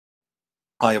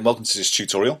Hi and welcome to this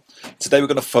tutorial. Today we're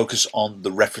going to focus on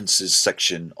the references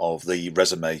section of the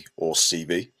resume or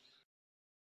CV.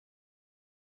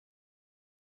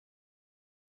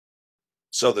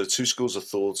 So there are two schools of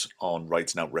thought on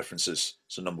writing out references.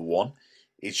 So number one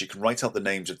is you can write out the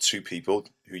names of two people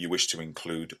who you wish to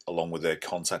include along with their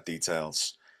contact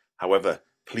details. However,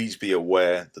 please be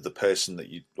aware that the person that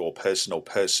you or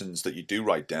persons that you do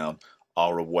write down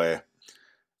are aware.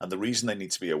 And the reason they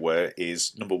need to be aware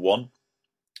is number one,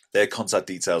 their contact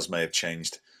details may have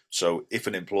changed. So if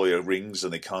an employer rings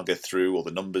and they can't get through or the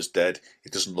number's dead,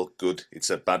 it doesn't look good. It's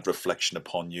a bad reflection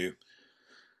upon you.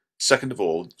 Second of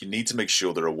all, you need to make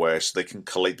sure they're aware so they can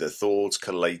collate their thoughts,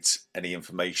 collate any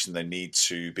information they need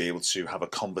to be able to have a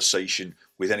conversation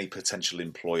with any potential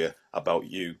employer about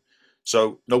you.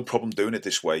 So no problem doing it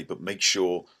this way, but make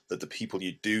sure that the people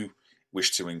you do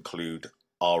wish to include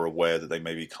are aware that they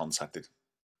may be contacted.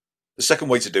 The second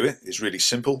way to do it is really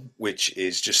simple, which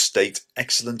is just state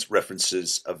excellent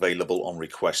references available on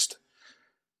request.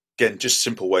 Again, just a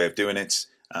simple way of doing it,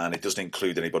 and it doesn't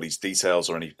include anybody's details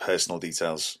or any personal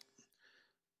details.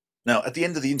 Now, at the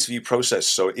end of the interview process,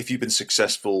 so if you've been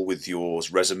successful with your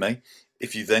resume,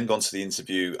 if you've then gone to the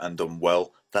interview and done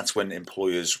well, that's when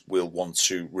employers will want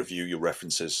to review your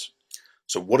references.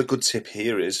 So what a good tip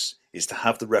here is to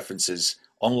have the references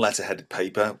on letterheaded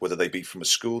paper, whether they be from a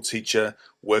school teacher,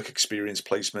 work experience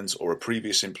placement, or a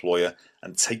previous employer,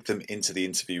 and take them into the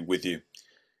interview with you.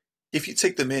 If you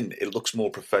take them in, it looks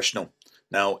more professional.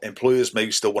 Now, employers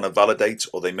may still want to validate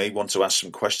or they may want to ask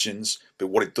some questions, but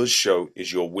what it does show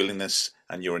is your willingness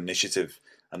and your initiative,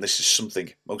 and this is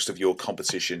something most of your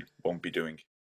competition won't be doing.